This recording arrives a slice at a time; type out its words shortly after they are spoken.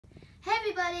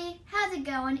everybody, how's it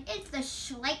going? It's the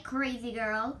Schleich crazy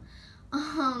girl.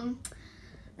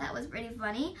 That was pretty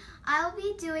funny.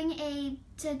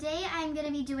 Today I'm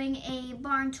gonna be doing a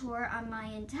barn tour on my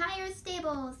entire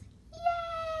stables.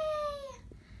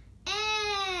 Yay!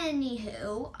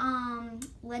 Anywho,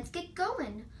 let's get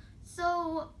going.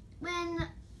 So when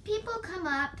people come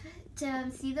up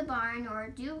to see the barn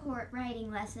or do horse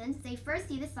riding lessons, they first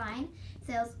see the sign. It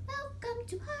says, "Welcome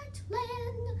to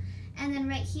Heartland." And then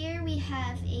right here we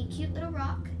have a cute little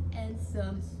rock and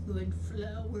some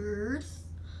sunflowers.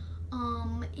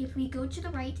 If we go to the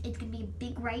right, it's gonna be a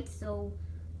big right, so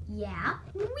yeah.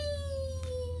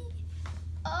 Whee!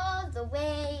 All the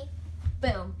way,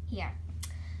 boom, here.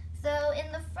 So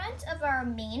in the front of our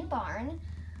main barn,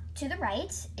 to the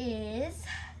right is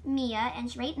Mia,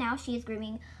 and right now she is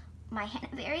grooming my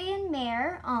Hanoverian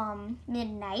mare,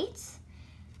 Midnight.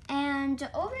 And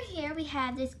over here we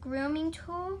have this grooming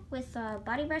tool with a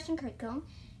body brush and curry comb,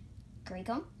 body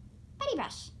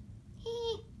brush.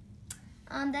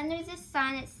 Then there's this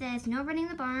sign that says no running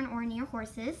the barn or near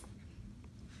horses.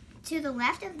 To the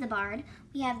left of the barn,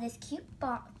 we have this cute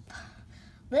palm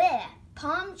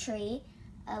tree,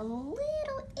 a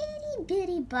little itty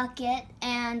bitty bucket,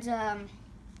 and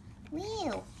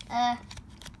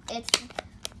what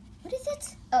is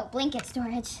it? Oh, blanket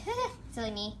storage.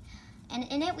 Silly me. And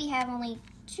in it we have only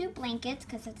 2 blankets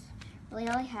because that's really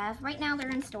all I have. Right now they're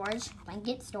in storage,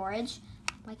 blanket storage.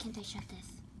 Why can't I shut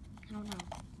this? I don't know.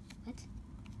 What?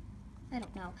 I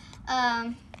don't know.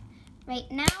 Right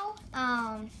now,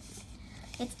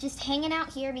 it's just hanging out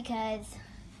here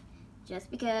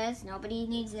just because nobody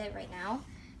needs it right now.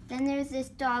 Then there's this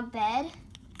dog bed,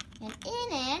 and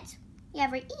in it we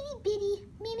have our itty bitty,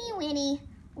 mini winnie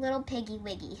little piggy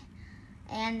wiggy.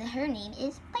 And her name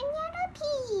is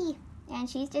Penelope. And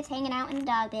she's just hanging out in the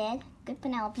dog bed. Good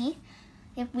Penelope.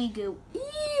 If we go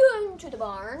into the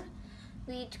barn,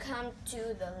 we'd come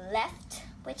to the left,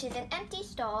 which is an empty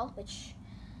stall, which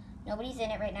nobody's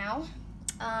in it right now.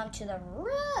 To the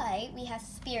right, we have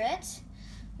Spirit,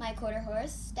 my quarter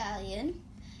horse stallion.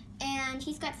 And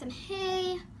he's got some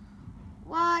hay,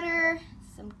 water,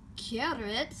 some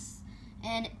carrots.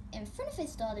 And in front of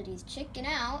his stall that he's checking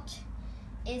out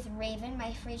is Raven,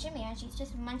 my Frisian mare. She's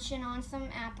just munching on some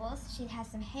apples. She has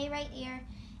some hay right here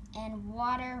and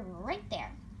water right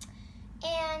there.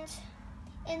 And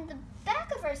in the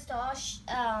back of her stall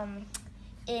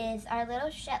is our little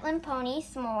Shetland pony,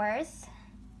 S'mores.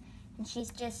 And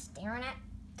she's just staring at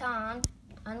Tom,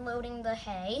 unloading the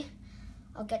hay.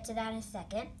 I'll get to that in a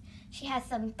second. She has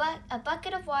a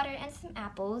bucket of water and some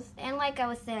apples. And like I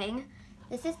was saying,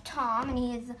 this is Tom, and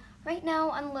he is right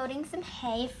now unloading some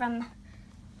hay from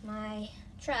my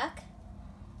truck,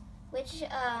 which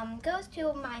goes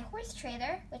to my horse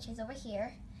trailer, which is over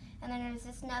here. And then there's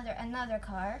this another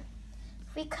car.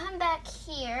 If we come back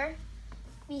here,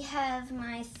 we have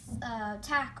my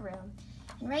tack room.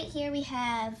 And right here we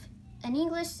have an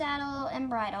English saddle and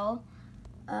bridle,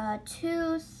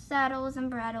 2 saddles and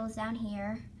bridles down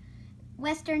here,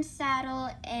 Western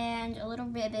saddle and a little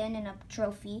ribbon and a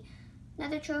trophy,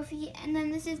 another trophy, and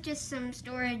then this is just some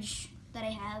storage that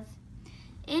I have.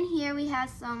 In here we have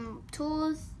some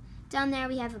tools. Down there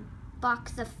we have a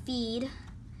box of feed.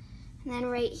 And then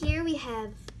right here we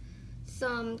have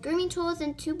some grooming tools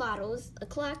and 2 bottles, a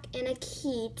clock, and a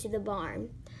key to the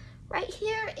barn. Right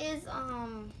here is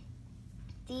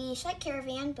the Schleich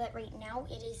caravan, but right now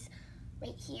it is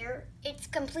right here. It's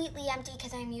completely empty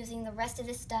because I'm using the rest of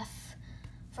this stuff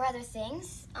for other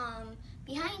things.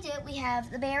 Behind it we have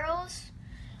the barrels.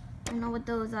 I don't know what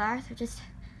those are. They're just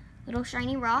little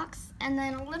shiny rocks, and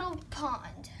then a little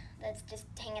pond that's just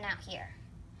hanging out here.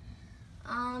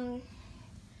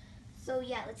 So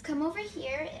yeah, let's come over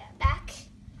here. Back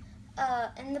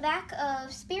in the back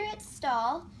of Spirit's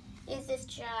stall is this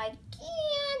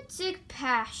gigantic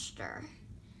pasture.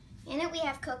 In it we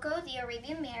have Coco, the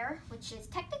Arabian mare, which is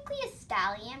technically a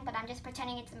stallion, but I'm just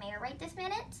pretending it's a mare right this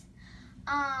minute.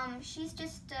 She's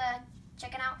just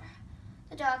checking out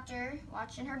the doctor,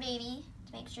 watching her baby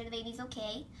to make sure the baby's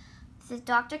okay. This is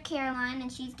Dr. Caroline,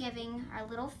 and she's giving our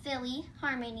little filly,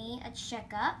 Harmony, a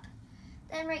checkup.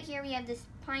 Then right here we have this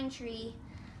pine tree,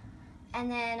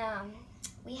 and then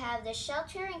we have this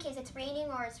shelter in case it's raining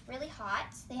or it's really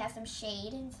hot. They have some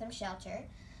shade and some shelter.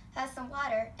 Has some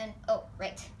water, and oh,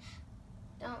 right.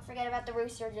 Don't forget about the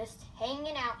rooster just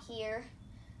hanging out here.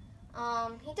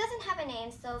 He doesn't have a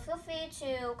name, so feel free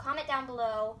to comment down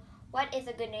below what is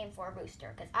a good name for a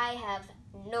rooster, because I have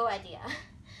no idea.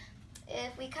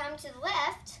 If we come to the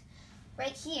left,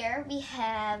 right here, we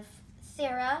have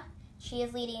Sarah. She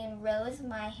is leading Rose,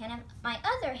 my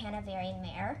other Hanoverian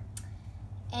mare.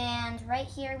 And right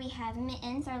here we have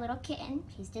Mittens, our little kitten.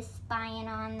 She's just spying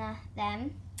on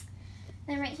them.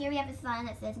 Then right here we have a sign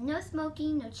that says no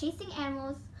smoking, no chasing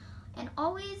animals, and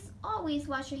always, always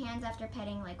wash your hands after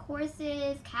petting, like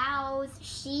horses, cows,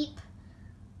 sheep,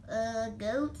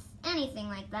 goats, anything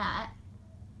like that.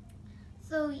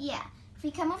 So yeah, if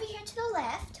we come over here to the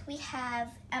left, we have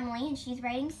Emily, and she's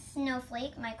riding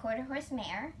Snowflake, my quarter horse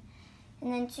mare.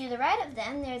 And then to the right of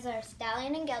them, there's our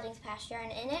stallion and gelding's pasture,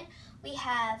 and in it we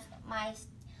have my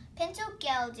pinto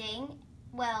gelding,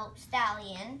 well,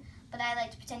 stallion, but I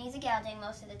like to pretend he's a gelding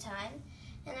most of the time.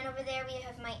 And then over there we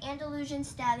have my Andalusian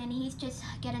stallion. He's just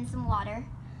getting some water.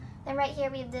 Then right here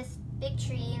we have this big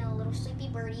tree and a little sleepy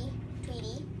birdie,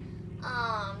 Tweety.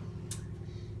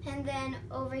 And then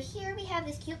over here we have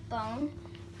this cute bone.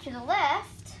 To the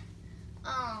left,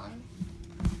 oh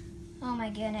my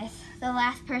goodness, the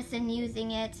last person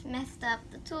using it messed up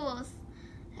the tools.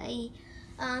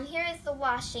 Here is the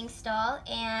washing stall,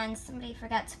 and somebody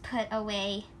forgot to put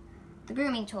away the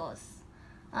grooming tools.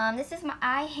 This is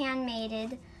I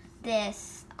handmade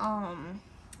this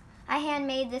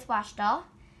wash stall,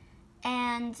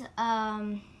 and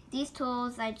these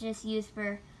tools I just use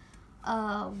for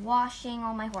washing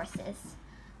all my horses.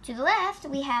 To the left,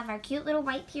 we have our cute little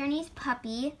White Pyrenees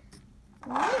puppy.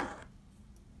 Snowball!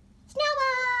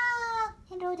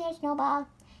 Hello there, Snowball.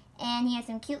 And he has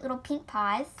some cute little pink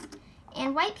paws.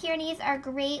 And White Pyrenees are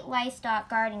great livestock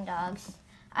guarding dogs.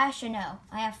 I should know.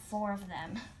 I have 4 of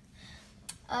them.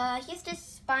 He's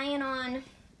just spying on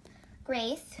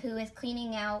Grace, who is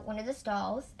cleaning out one of the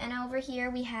stalls. And over here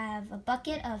we have a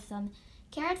bucket of some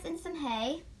carrots and some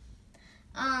hay.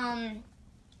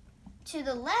 To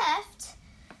the left,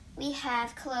 we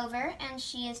have Clover, and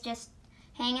she is just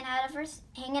hanging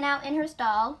out in her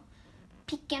stall,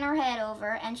 peeking her head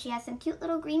over, and she has some cute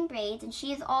little green braids, and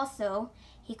she is also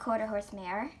a quarter horse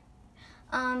mare.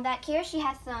 Back here she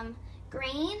has some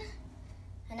grain,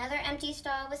 another empty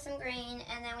stall with some grain,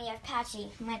 and then we have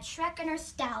Patchy, my Shrek and her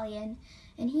stallion,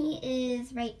 and he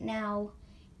is right now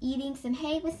eating some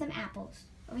hay with some apples.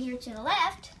 Over here to the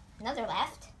left, another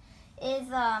left, is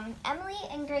Emily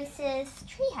and Grace's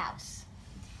treehouse.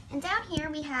 And down here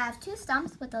we have 2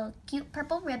 stumps with a cute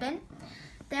purple ribbon.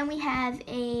 Then we have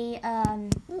a,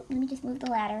 let me just move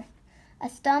the ladder, a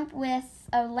stump with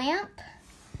a lamp,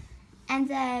 and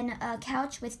then a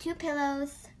couch with 2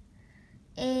 pillows,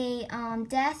 a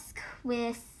desk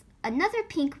with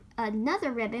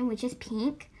another ribbon, which is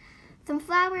pink, some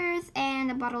flowers,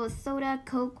 and a bottle of soda,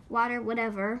 Coke, water,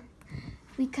 whatever.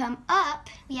 If we come up,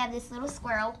 we have this little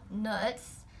squirrel,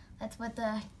 Nuts. That's what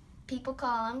the people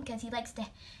call him because he likes to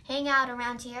hang out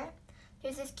around here.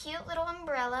 There's this cute little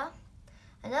umbrella,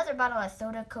 another bottle of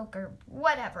soda, Coke, or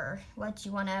whatever, what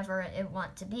you want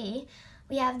to be.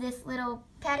 We have this little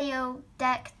patio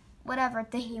deck, whatever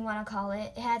thing you want to call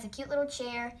it. It has a cute little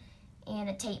chair and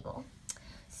a table.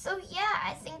 So yeah,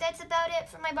 I think that's about it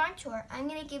for my barn tour. I'm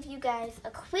going to give you guys a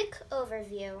quick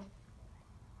overview.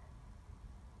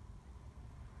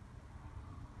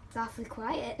 It's awfully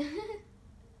quiet.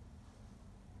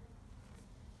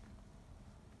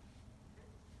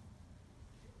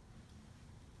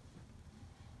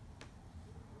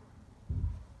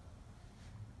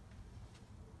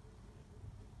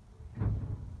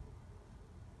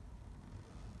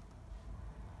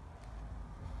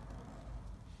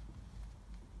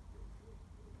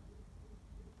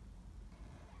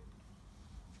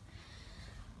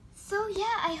 So yeah,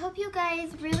 I hope you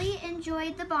guys really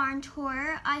enjoyed the barn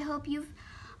tour. I hope you've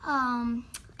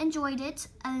enjoyed it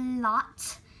a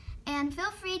lot. And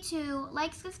feel free to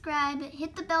like, subscribe,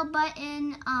 hit the bell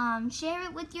button, share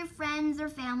it with your friends or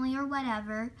family or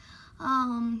whatever.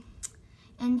 And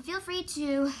feel free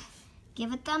to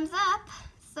give a thumbs up.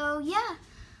 So yeah,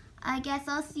 I guess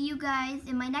I'll see you guys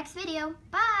in my next video.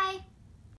 Bye!